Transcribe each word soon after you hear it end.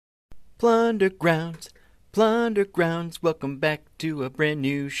Plundergrounds, Plundergrounds, welcome back to a brand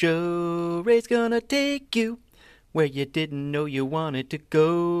new show. Ray's gonna take you where you didn't know you wanted to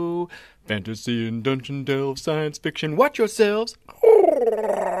go. Fantasy and dungeon delve, science fiction, watch yourselves.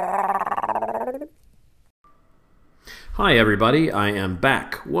 Hi everybody, I am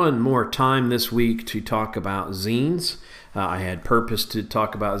back one more time this week to talk about zines. I had purposed to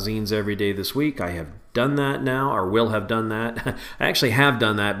talk about zines every day this week. I have done that now, or will have done that. I actually have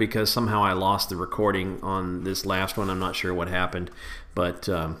done that because somehow I lost the recording on this last one. I'm not sure what happened, but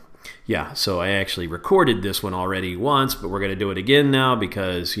yeah, so I actually recorded this one already once, but we're going to do it again now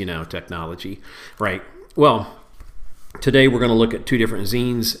because, you know, technology, right? Well, today we're going to look at two different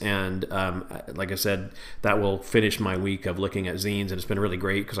zines, and like I said, that will finish my week of looking at zines, and it's been really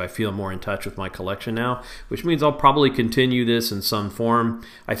great because I feel more in touch with my collection now, which means I'll probably continue this in some form.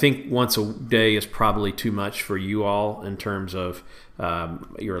 I think once a day is probably too much for you all in terms of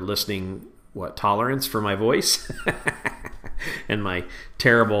your listening tolerance for my voice and my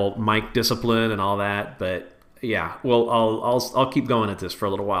terrible mic discipline and all that, but yeah, well, I'll keep going at this for a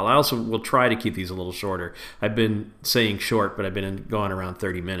little while. I also will try to keep these a little shorter. I've been saying short, but I've been going around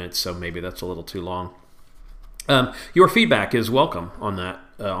 30 minutes, so maybe that's a little too long. Your feedback is welcome on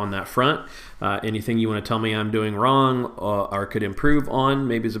that front. Anything you want to tell me I'm doing wrong or could improve on,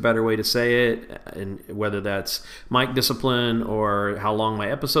 maybe is a better way to say it, and whether that's mic discipline or how long my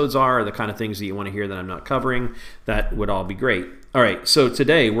episodes are, or the kind of things that you want to hear that I'm not covering, that would all be great. All right, so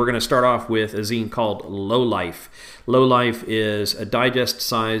today we're going to start off with a zine called Low Life. Low Life is a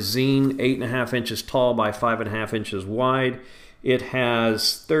digest-sized zine, 8.5 inches tall by 5.5 inches wide. It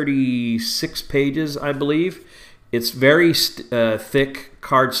has 36 pages, I believe. It's very thick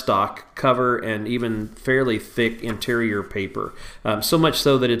cardstock cover and even fairly thick interior paper. So much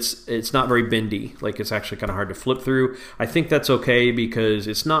so that it's not very bendy. Like, it's actually kind of hard to flip through. I think that's okay because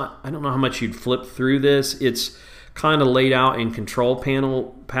it's not, I don't know how much you'd flip through this. It's kind of laid out in control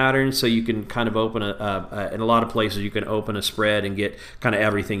panel patterns, so you can kind of open in a lot of places you can open a spread and get kind of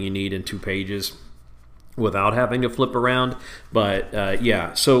everything you need in 2 pages without having to flip around. But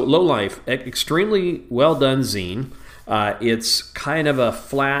yeah, so Low Life, extremely well done zine. It's kind of a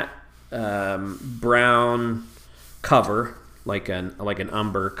flat brown cover, like an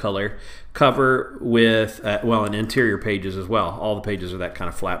umber color cover with and interior pages as well. All the pages are that kind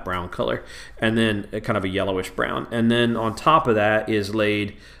of flat brown color, and then kind of a yellowish brown, and then on top of that is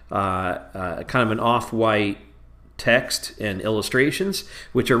laid kind of an off-white text and illustrations,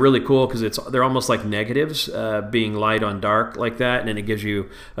 which are really cool because they're almost like negatives, being light on dark like that, and then it gives you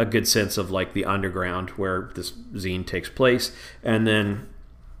a good sense of like the underground where this zine takes place. And then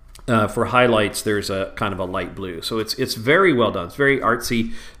for highlights, there's a kind of a light blue. So it's very well done. It's very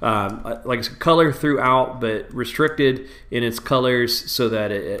artsy, like I said, color throughout, but restricted in its colors so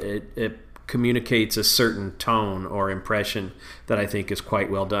that it communicates a certain tone or impression that I think is quite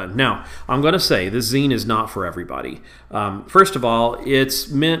well done. Now, I'm going to say this zine is not for everybody. First of all, it's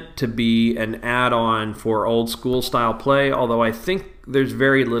meant to be an add-on for old school style play, although I think there's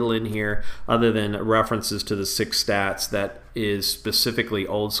very little in here other than references to the 6 stats that is specifically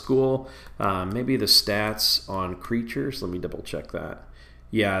old school. Maybe the stats on creatures. Let me double check that.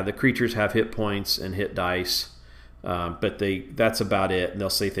 Yeah, the creatures have hit points and hit dice. But that's about it. And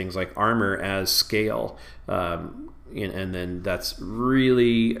they'll say things like armor as scale, and then that's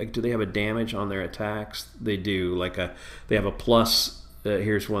really, do they have a damage on their attacks? They do. They have a plus.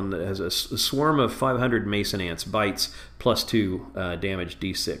 Here's one that has a swarm of 500 mason ants bites +2 damage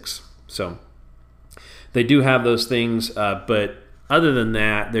d6. So they do have those things, but other than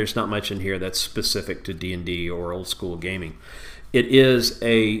that, there's not much in here that's specific to D&D or old school gaming. It is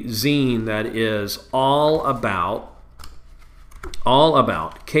a zine that is all about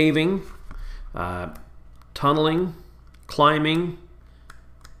caving, tunneling, climbing,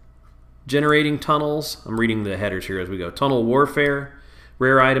 generating tunnels. I'm reading the headers here as we go. Tunnel warfare,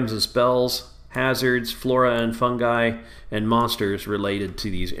 rare items and spells, hazards, flora and fungi, and monsters related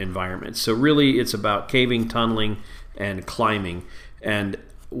to these environments. So really it's about caving, tunneling, and climbing. And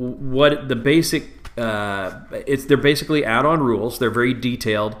what the basic they're basically add-on rules. They're very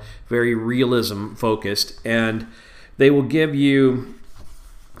detailed, very realism focused, and they will give you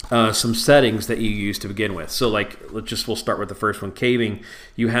some settings that you use to begin with. So like, we'll start with the first one, caving.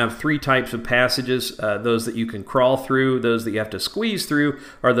 You have 3 types of passages, those that you can crawl through, those that you have to squeeze through,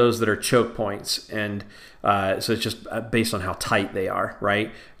 or those that are choke points. And so it's just based on how tight they are,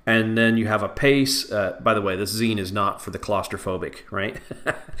 right? And then you have a pace. By the way, this zine is not for the claustrophobic, right?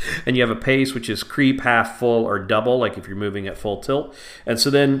 And you have a pace, which is creep, half, full, or double, like if you're moving at full tilt. And so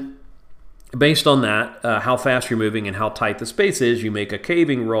then Based on that, how fast you're moving and how tight the space is, you make a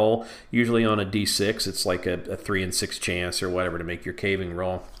caving roll, usually on a d6. It's like a 3 in 6 chance or whatever to make your caving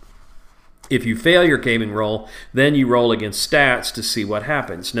roll. If you fail your caving roll, then you roll against stats to see what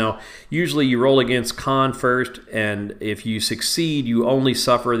happens. Now, usually you roll against con first, and if you succeed, you only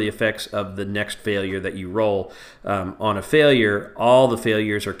suffer the effects of the next failure that you roll. On a failure, all the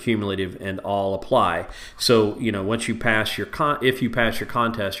failures are cumulative and all apply. So, once you pass your if you pass your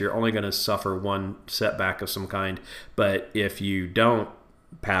contest, you're only going to suffer one setback of some kind. But if you don't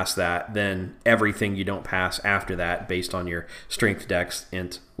pass that, then everything you don't pass after that, based on your strength, dex,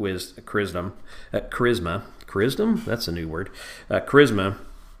 int, charisma, that's a new word, charisma,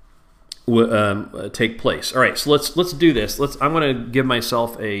 take place. All right, so let's do this. I'm going to give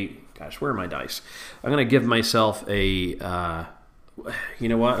myself a, gosh, where are my dice? I'm going to give myself a you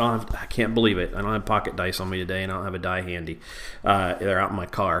know what? I can't believe it. I don't have pocket dice on me today, and I don't have a die handy. They're out in my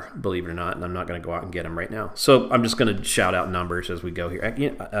car, believe it or not, and I'm not going to go out and get them right now. So I'm just going to shout out numbers as we go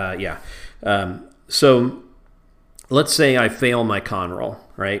here. So let's say I fail my con roll,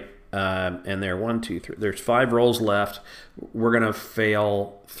 right? And there are 1, 2, 3. There's 5 rolls left. We're going to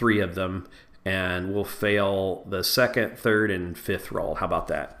fail 3 of them, and we'll fail the second, third, and fifth roll. How about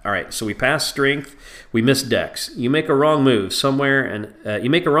that? All right, so we pass strength, we miss dex. You make a wrong move somewhere, and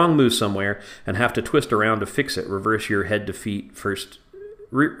have to twist around to fix it. Reverse your head to feet first.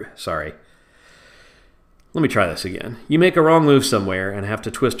 Sorry. Let me try this again. You make a wrong move somewhere and have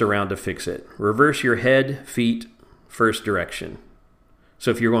to twist around to fix it. Reverse your head, feet, first direction. So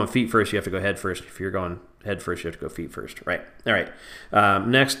if you're going feet first, you have to go head first. If you're going head first, you have to go feet first. Right. All right.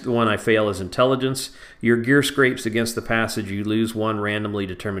 Next one I fail is intelligence. Your gear scrapes against the passage. You lose 1 randomly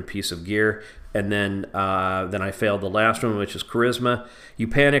determined piece of gear. And then I failed the last one, which is charisma. You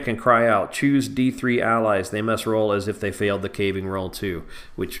panic and cry out. Choose D3 allies. They must roll as if they failed the caving roll too,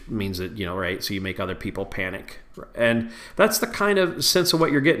 which means that, right, so you make other people panic. And that's the kind of sense of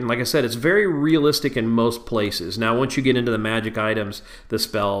what you're getting. Like I said, it's very realistic in most places. Now, once you get into the magic items, the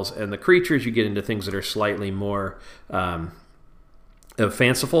spells, and the creatures, you get into things that are slightly more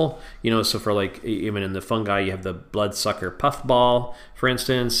fanciful, so for like, even in the fungi, you have the bloodsucker puffball, for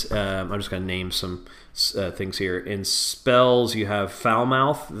instance. I'm just going to name some things here. In spells, you have foul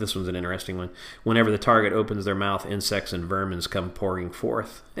mouth. This one's an interesting one. Whenever the target opens their mouth, insects and vermins come pouring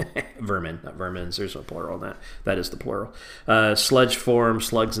forth. Vermin, not vermins. There's no plural on that. That is the plural. Sludge form,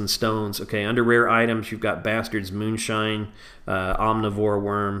 slugs and stones. Okay, under rare items, you've got Bastard's Moonshine, Omnivore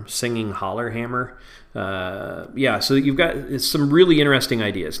Worm, Singing Holler Hammer. So you've got some really interesting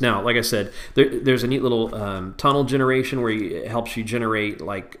ideas. Now, like I said, there's a neat little tunnel generation where it helps you generate,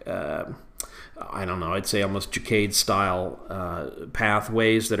 like, I don't know, I'd say almost Jacade style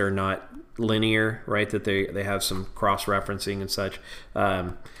pathways that are not linear, right? That they have some cross-referencing and such.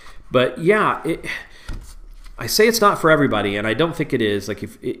 But yeah, I say it's not for everybody, and I don't think it is. Like,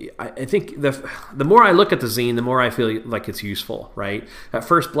 I think the more I look at the zine, the more I feel like it's useful, right? At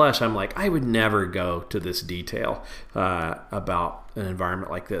first blush, I'm like, I would never go to this detail about an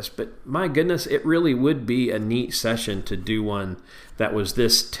environment like this. But my goodness, it really would be a neat session to do one that was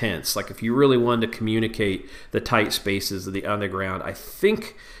this tense. Like, if you really wanted to communicate the tight spaces of the underground, I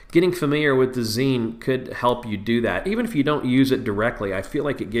think getting familiar with the zine could help you do that. Even if you don't use it directly, I feel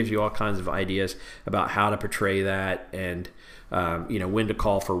like it gives you all kinds of ideas about how to portray that, and when to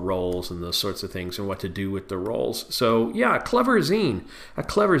call for rolls and those sorts of things, and what to do with the rolls. So yeah, a clever zine.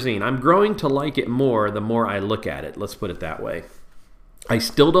 I'm growing to like it more the more I look at it. Let's put it that way. I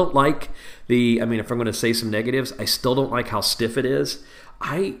still don't like if I'm going to say some negatives, I still don't like how stiff it is.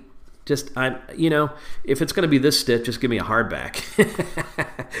 If it's going to be this stiff, just give me a hardback.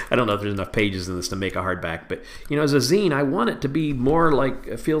 I don't know if there's enough pages in this to make a hardback, but as a zine, I want it to be more like,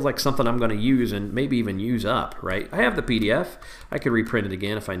 it feels like something I'm going to use and maybe even use up, right? I have the PDF. I could reprint it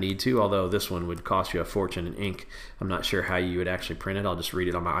again if I need to, although this one would cost you a fortune in ink. I'm not sure how you would actually print it. I'll just read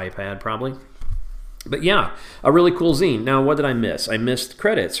it on my iPad probably. But yeah, a really cool zine. Now, what did I miss? I missed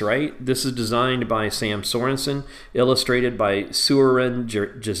credits, right? This is designed by Sam Sorensen, illustrated by Suren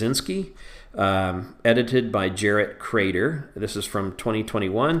Jasinski, edited by Jarrett Crater. This is from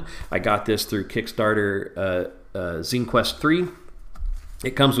 2021. I got this through Kickstarter Zine Quest 3.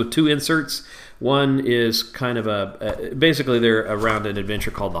 It comes with 2 inserts. One is kind of basically they're around an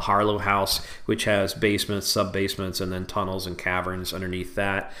adventure called the Harlow House, which has basements, sub-basements, and then tunnels and caverns underneath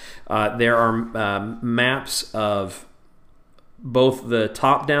that. There are maps of both the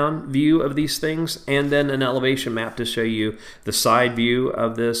top-down view of these things and then an elevation map to show you the side view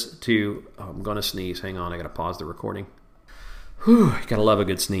of this to... Oh, I'm going to sneeze. Hang on, I got to pause the recording. Whew, you got to love a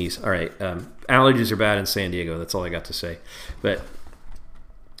good sneeze. All right, allergies are bad in San Diego. That's all I got to say. But...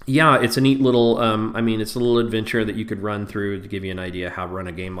 Yeah, it's a neat little. I mean, it's a little adventure that you could run through to give you an idea how to run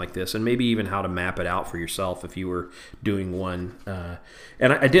a game like this, and maybe even how to map it out for yourself if you were doing one.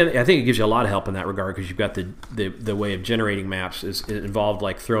 And I did. I think it gives you a lot of help in that regard because you've got the way of generating maps is involved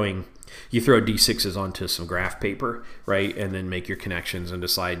like throwing. You throw d6s onto some graph paper, right, and then make your connections and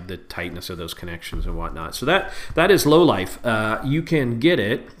decide the tightness of those connections and whatnot. So that is Low Life. You can get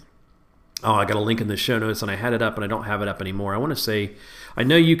it. Oh, I got a link in the show notes, and I had it up, and I don't have it up anymore. I want to say, I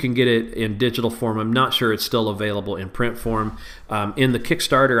know you can get it in digital form. I'm not sure it's still available in print form. In the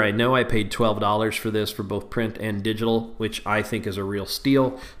Kickstarter, I know I paid $12 for this for both print and digital, which I think is a real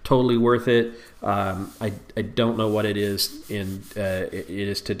steal. Totally worth it. I don't know what it is it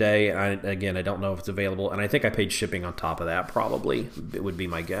is today. Again, I don't know if it's available, and I think I paid shipping on top of that. Probably it would be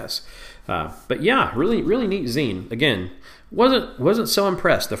my guess. But yeah, really neat zine. Again, wasn't so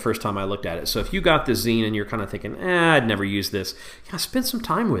impressed the first time I looked at it. So if you got this zine and you're kind of thinking, I'd never use this, yeah, spend some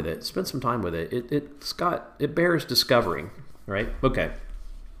time with it. Spend some time with it. It bears discovering, right? Okay.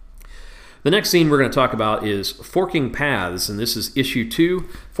 The next zine we're going to talk about is Forking Paths, and this is issue 2.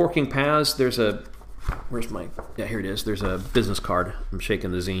 Forking Paths. Yeah, here it is. There's a business card. I'm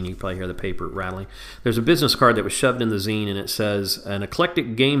shaking the zine. You can probably hear the paper rattling. There's a business card that was shoved in the zine, and it says an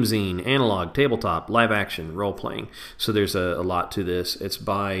eclectic game zine, analog, tabletop, live action, role playing. So there's a lot to this. It's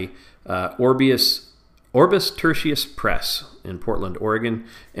by Orbis Tertius Press in Portland, Oregon,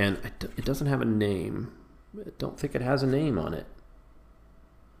 and it doesn't have a name. I don't think it has a name on it.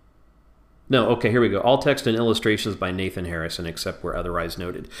 No, okay, here we go. All text and illustrations by Nathan Harrison, except where otherwise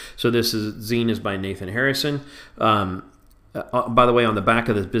noted. So this zine is by Nathan Harrison. By the way, on the back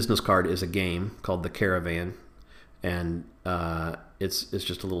of this business card is a game called The Caravan, and it's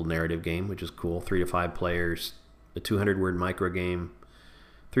just a little narrative game, which is cool. 3 to 5 players, a 200-word micro game.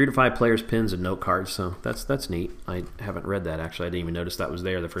 3 to 5 players, pins, and note cards. So that's neat. I haven't read that, actually. I didn't even notice that was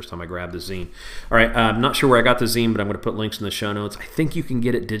there the first time I grabbed the zine. All right, I'm not sure where I got the zine, but I'm going to put links in the show notes. I think you can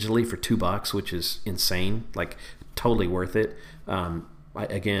get it digitally for $2, which is insane. Like, totally worth it.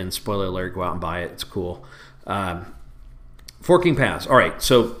 Again, spoiler alert, go out and buy it. It's cool. Forking Paths. All right,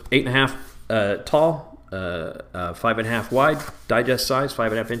 so 8.5 tall, 5.5 wide, digest size,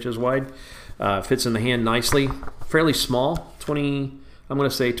 5.5 inches wide. Fits in the hand nicely. Fairly small, I'm going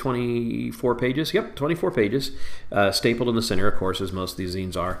to say 24 pages. Yep, 24 pages. Stapled in the center, of course, as most of these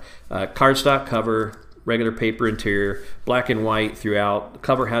zines are. Cardstock cover, regular paper interior, black and white throughout. The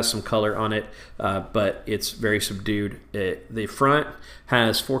cover has some color on it, but it's very subdued. The front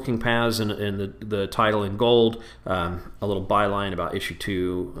has Forking Paths and the title in gold, a little byline about issue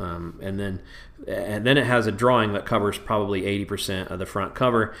 2, and then it has a drawing that covers probably 80% of the front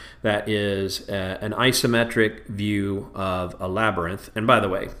cover. That is an isometric view of a labyrinth. And by the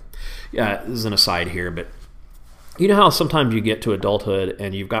way, this is an aside here, but you know how sometimes you get to adulthood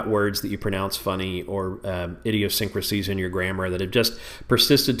and you've got words that you pronounce funny or idiosyncrasies in your grammar that have just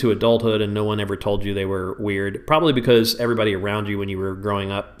persisted to adulthood and no one ever told you they were weird, probably because everybody around you when you were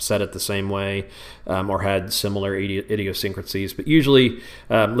growing up said it the same way or had similar idiosyncrasies. But usually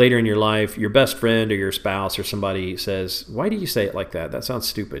later in your life, your best friend or your spouse or somebody says, "Why do you say it like that? That sounds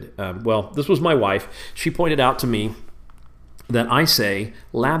stupid." Well, this was my wife. She pointed out to me that I say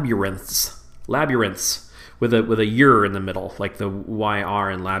labyrinths, with a "yer" in the middle, like the YR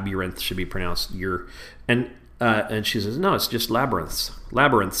in labyrinth should be pronounced "yer." And she says, "No, it's just labyrinths.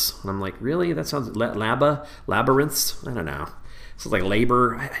 And I'm like, really? That sounds labyrinths. I don't know. It's like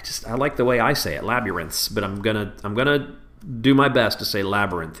labor. I like the way I say it, labyrinths. But I'm gonna do my best to say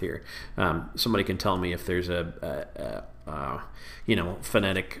labyrinth here. Somebody can tell me if there's a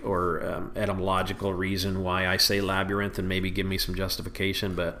phonetic or etymological reason why I say labyrinth and maybe give me some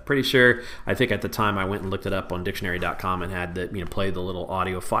justification, but pretty sure, I think at the time I went and looked it up on dictionary.com and had played the little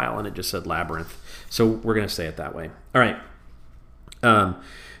audio file and it just said labyrinth. So we're going to say it that way. All right.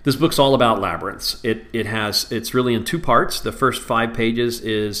 This book's all about labyrinths. It's really in 2 parts. The first 5 pages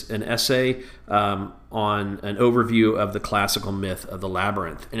is an essay on an overview of the classical myth of the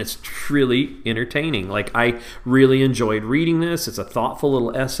labyrinth, and it's really entertaining. Like, I really enjoyed reading this. It's a thoughtful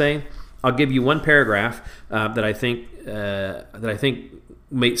little essay. I'll give you one paragraph that I think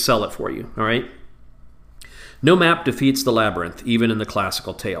may sell it for you. All right. No map defeats the labyrinth, even in the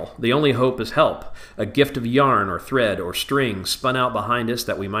classical tale. The only hope is help, a gift of yarn or thread or string spun out behind us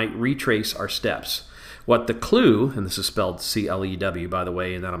that we might retrace our steps. What the clue, and this is spelled C-L-E-W, by the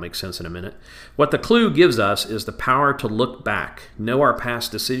way, and that'll make sense in a minute. What the clue gives us is the power to look back, know our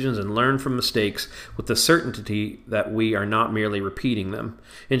past decisions, and learn from mistakes with the certainty that we are not merely repeating them.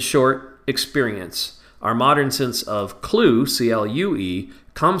 In short, experience. Our modern sense of clue, C-L-U-E,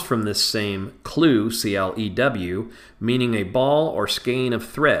 comes from this same clue, C-L-E-W, meaning a ball or skein of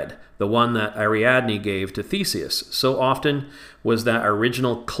thread, the one that Ariadne gave to Theseus. So often was that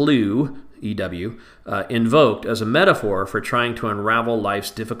original clue, E-W, invoked as a metaphor for trying to unravel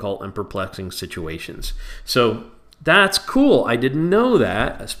life's difficult and perplexing situations. So that's cool. I didn't know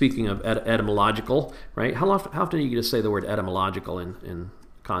that. Speaking of etymological, right? How often do you get to say the word etymological in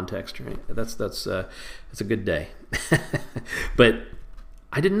context, right? That's a good day. But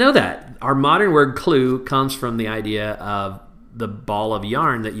I didn't know that. Our modern word clue comes from the idea of the ball of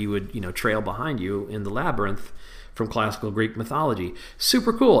yarn that you would, trail behind you in the labyrinth from classical Greek mythology.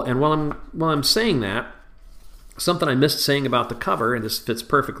 Super cool. And while I'm saying that, something I missed saying about the cover, and this fits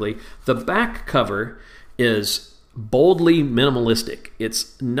perfectly, the back cover is boldly minimalistic.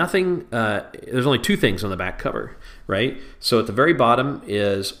 It's nothing, there's only two things on the back cover, right? So at the very bottom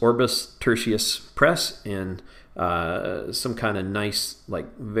is Orbis Tertius Press in some kind of nice,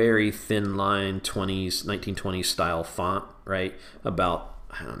 like very thin line 1920s style font, right? About,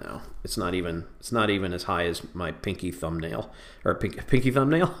 I don't know, it's not even as high as my pinky thumbnail, or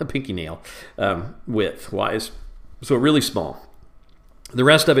pinky nail width wise. So really small. The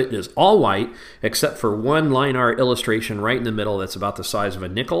rest of it is all white, except for one line art illustration right in the middle that's about the size of a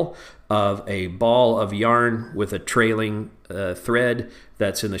nickel, of a ball of yarn with a trailing thread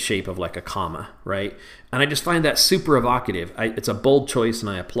that's in the shape of like a comma, right? And I just find that super evocative. It's a bold choice, and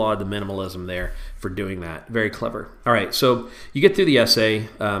I applaud the minimalism there for doing that. Very clever. All right, so you get through the essay,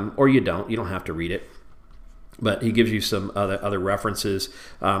 or you don't. You don't have to read it. But he gives you some other references.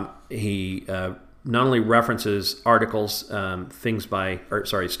 He not only references articles,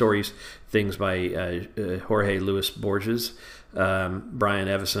 stories, things by Jorge Luis Borges, Brian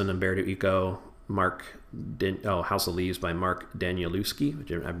Evison, Umberto Eco, House of Leaves by Mark Danielewski,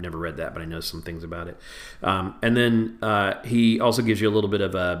 which I've never read that, but I know some things about it. And then he also gives you a little bit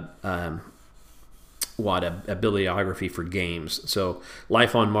of a bibliography for games. So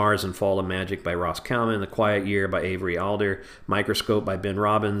Life on Mars and Fall of Magic by Ross Kalman, The Quiet Year by Avery Alder, Microscope by Ben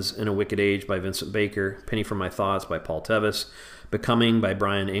Robbins, In a Wicked Age by Vincent Baker, Penny for My Thoughts by Paul Tevis, Becoming by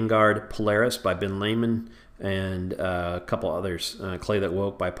Brian Ingard, Polaris by Ben Lehman, and a couple others, Clay That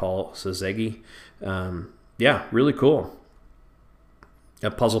Woke by Paul Sazegi. Yeah, really cool. A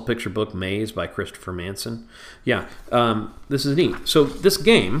puzzle picture book, Maze by Christopher Manson. Yeah, this is neat. So this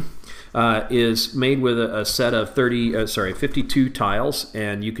game is made with a set of 52 tiles,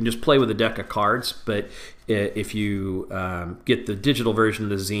 and you can just play with a deck of cards. But if you get the digital version of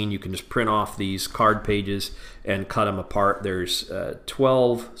the zine, you can just print off these card pages and cut them apart. There's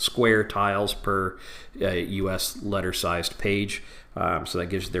 12 square tiles per U.S. letter-sized page, so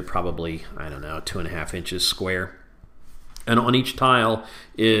that gives they're probably, I don't know, 2.5 inches square. And on each tile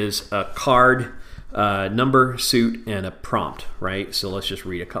is a card, number, suit, and a prompt, right? So let's just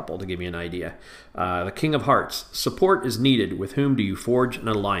read a couple to give you an idea. The King of Hearts. Support is needed. With whom do you forge an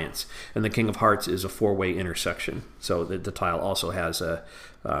alliance? And the King of Hearts is a four-way intersection. So the tile also has a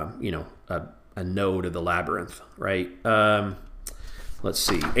node of the labyrinth, right? Let's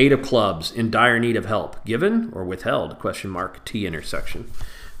see. Eight of Clubs. In dire need of help. Given or withheld? Question mark. T intersection.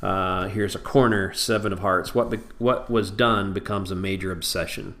 Here's a corner, Seven of Hearts. What was done becomes a major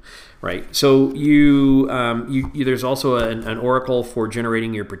obsession, right? So there's also an oracle for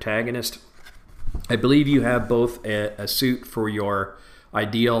generating your protagonist. I believe you have both a suit for your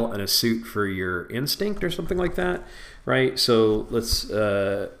ideal and a suit for your instinct or something like that, right? So let's,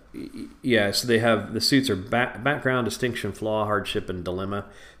 so they have, the suits are background, distinction, flaw, hardship, and dilemma.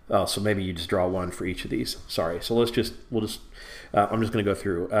 Oh, so maybe you just draw one for each of these. Sorry. So I'm just going to go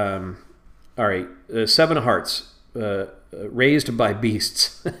through. All right. Seven of Hearts. Raised by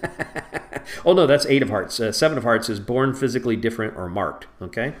beasts. Oh, no, that's Eight of Hearts. Seven of Hearts is born physically different or marked.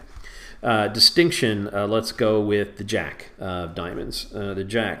 Okay. Distinction, let's go with the Jack of Diamonds. The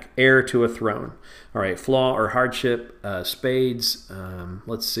Jack, heir to a throne. All right. Flaw or hardship, spades.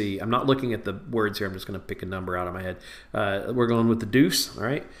 Let's see. I'm not looking at the words here. I'm just going to pick a number out of my head. We're going with the deuce. All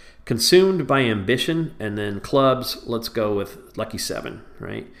right. Consumed by ambition. And then clubs, let's go with lucky seven,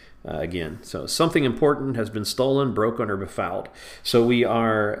 right? Again, so something important has been stolen, broken, or befouled. So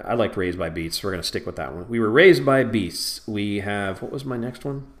I like raised by beasts. We're going to stick with that one. We were raised by beasts. We have, what was my next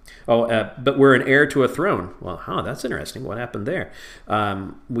one? Oh, but we're an heir to a throne. Well, that's interesting. What happened there?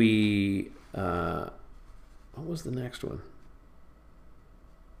 What was the next one?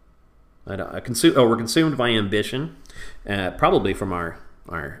 We're consumed by ambition, probably from our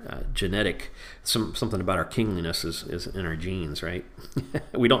genetic, something about our kingliness is in our genes, right?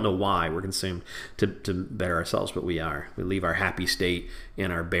 We don't know why we're consumed to better ourselves, but we are. We leave our happy state in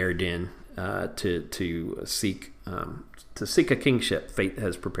our bear den to seek a kingship. Fate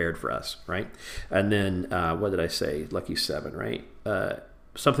has prepared for us, right? And then what did I say? Lucky 7, right?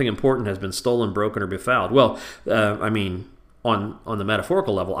 Something important has been stolen, broken, or befouled. Well, I mean, on the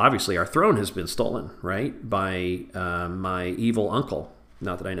metaphorical level, obviously our throne has been stolen, right, by my evil uncle.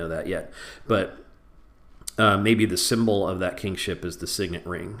 Not that I know that yet, but maybe the symbol of that kingship is the signet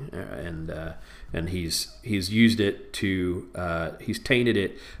ring, and he's used it to he's tainted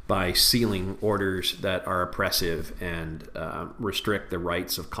it by sealing orders that are oppressive and restrict the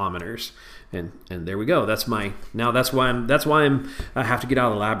rights of commoners. And there we go. That's why I have to get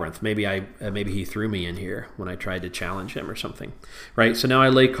out of the labyrinth. Maybe he threw me in here when I tried to challenge him or something, right? So now I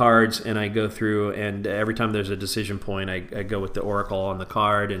lay cards and I go through, and every time there's a decision point, I go with the oracle on the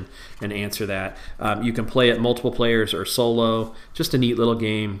card and answer that. You can play it multiple players or solo. Just a neat little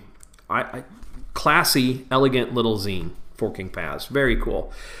game. Classy, elegant little zine. Forking Paths. Very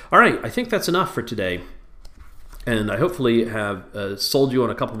cool. All right, I think that's enough for today. And I hopefully have sold you on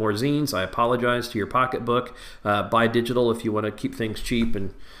a couple more zines. I apologize to your pocketbook. Buy digital if you want to keep things cheap,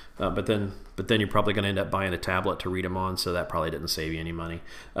 and but then you're probably going to end up buying a tablet to read them on, so that probably didn't save you any money.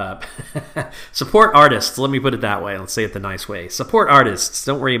 Support artists. Let me put it that way. Let's say it the nice way. Support artists.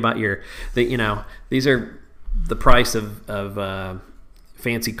 Don't worry about these are the price of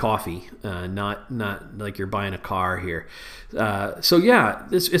fancy coffee, not like you're buying a car here. So yeah,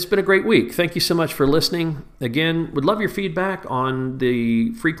 it's been a great week. Thank you so much for listening. Again, would love your feedback on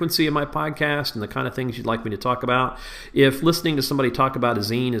the frequency of my podcast and the kind of things you'd like me to talk about. If listening to somebody talk about a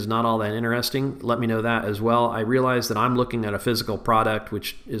zine is not all that interesting, let me know that as well. I realize that I'm looking at a physical product,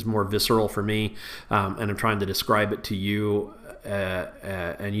 which is more visceral for me, and I'm trying to describe it to you,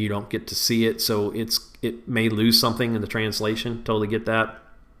 and you don't get to see it, so it may lose something in the translation. Totally get that.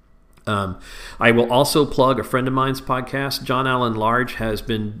 I will also plug a friend of mine's podcast. John Allen Large has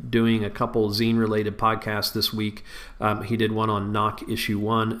been doing a couple zine-related podcasts this week. He did one on Knock Issue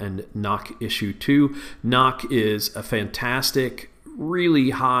 1 and Knock Issue 2. Knock is a fantastic,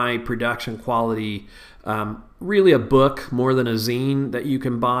 really high production quality, really a book more than a zine that you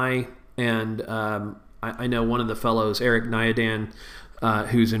can buy. And I know one of the fellows, Eric Nyadan,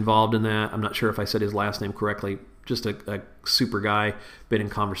 who's involved in that. I'm not sure if I said his last name correctly. Just a super guy. Been in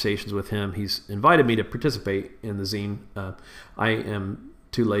conversations with him. He's invited me to participate in the zine. I am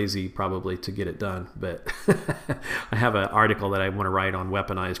too lazy probably to get it done, but I have an article that I want to write on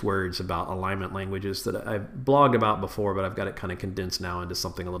weaponized words about alignment languages that I've blogged about before, but I've got it kind of condensed now into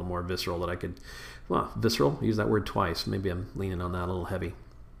something a little more visceral that I could, visceral, use that word twice. Maybe I'm leaning on that a little heavy.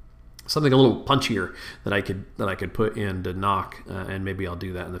 Something a little punchier that I could put into Knock, and maybe I'll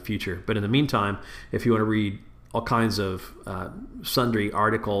do that in the future. But in the meantime, if you want to read all kinds of sundry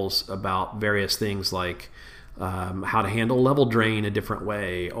articles about various things like how to handle level drain a different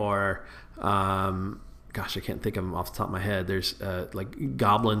way, or gosh, I can't think of them off the top of my head. There's like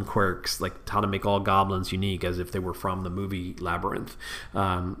goblin quirks, like how to make all goblins unique as if they were from the movie Labyrinth.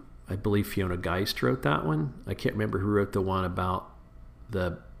 I believe Fiona Geist wrote that one. I can't remember who wrote the one about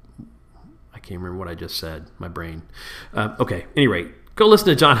I can't remember what I just said. My brain. Okay, any rate. Go listen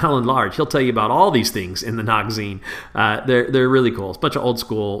to John Allen Large. He'll tell you about all these things in the Knock zine. They're really cool. It's a bunch of old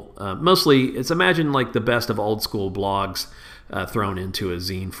school. Mostly, it's imagine like the best of old school blogs thrown into a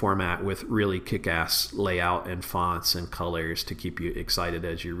zine format with really kick-ass layout and fonts and colors to keep you excited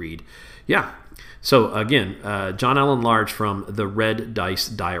as you read. Yeah. So again, John Allen Large from the Red Dice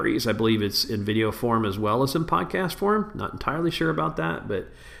Diaries. I believe it's in video form as well as in podcast form. Not entirely sure about that, but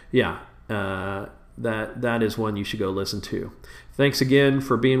yeah. That is one you should go listen to. Thanks again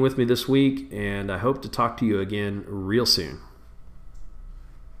for being with me this week, and I hope to talk to you again real soon.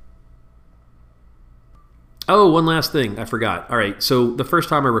 Oh, one last thing I forgot. All right, so the first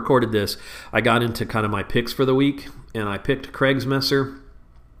time I recorded this, I got into kind of my picks for the week, and I picked Kriegsmesser,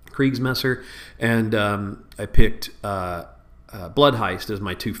 and I picked Blood Heist as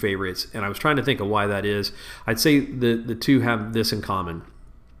my two favorites, and I was trying to think of why that is. I'd say the two have this in common.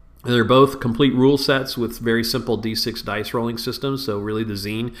 They're both complete rule sets with very simple D6 dice rolling systems, so really the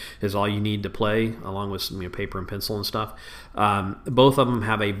zine is all you need to play, along with some paper and pencil and stuff. Both of them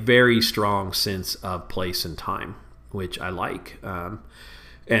have a very strong sense of place and time, which I like.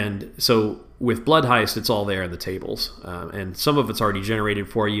 And so with Blood Heist, it's all there in the tables, and some of it's already generated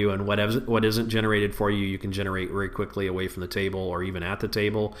for you, and what isn't generated for you, you can generate very quickly away from the table or even at the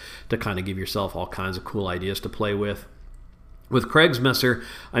table to kind of give yourself all kinds of cool ideas to play with. With Kriegsmesser,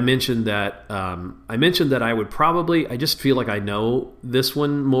 I mentioned that I would probably. I just feel like I know this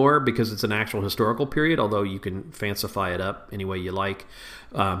one more because it's an actual historical period. Although you can fancify it up any way you like,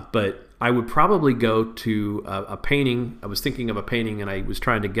 but I would probably go to a painting. I was thinking of a painting, and I was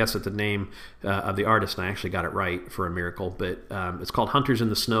trying to guess at the name of the artist, and I actually got it right for a miracle. But it's called "Hunters in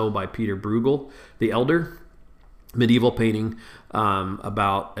the Snow" by Peter Bruegel, the Elder. Medieval painting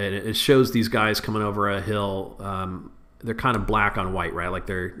about, and it shows these guys coming over a hill. They're kind of black on white, right? Like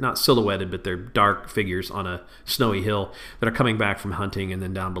they're not silhouetted, but they're dark figures on a snowy hill that are coming back from hunting, and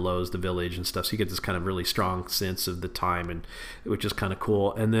then down below is the village and stuff. So you get this kind of really strong sense of the time, and which is kind of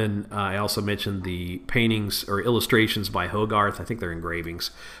cool. And then I also mentioned the paintings or illustrations by Hogarth. I think they're engravings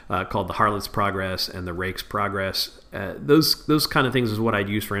called The Harlot's Progress and The Rake's Progress. Those kind of things is what I'd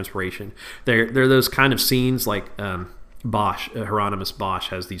use for inspiration. They're those kind of scenes like Bosch, Hieronymus Bosch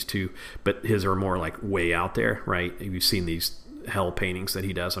has these two, but his are more like way out there, right? You've seen these hell paintings that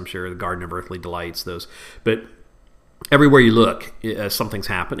he does, I'm sure, the Garden of Earthly Delights, those. But everywhere you look, something's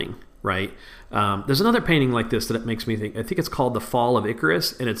happening, right? There's another painting like this that it makes me think. I think it's called The Fall of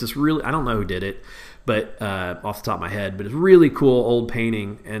Icarus, and it's this really, I don't know who did it, but off the top of my head, but it's really cool old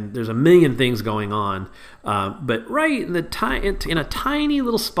painting, and there's a million things going on. But right in in a tiny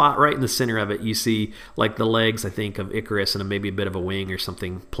little spot right in the center of it, you see like the legs, I think, of Icarus and maybe a bit of a wing or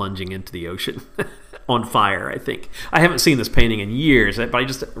something plunging into the ocean on fire, I think. I haven't seen this painting in years, but I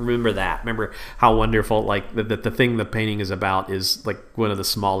just remember that. Remember how wonderful, like, the thing the painting is about is like one of the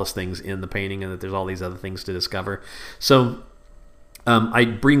smallest things in the painting, and that there's all these other things to discover. So I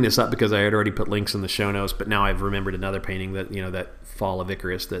bring this up because I had already put links in the show notes, but now I've remembered another painting that, that Fall of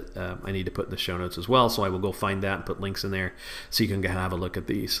Icarus that I need to put in the show notes as well. So I will go find that and put links in there so you can have a look at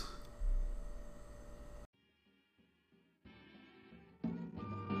these.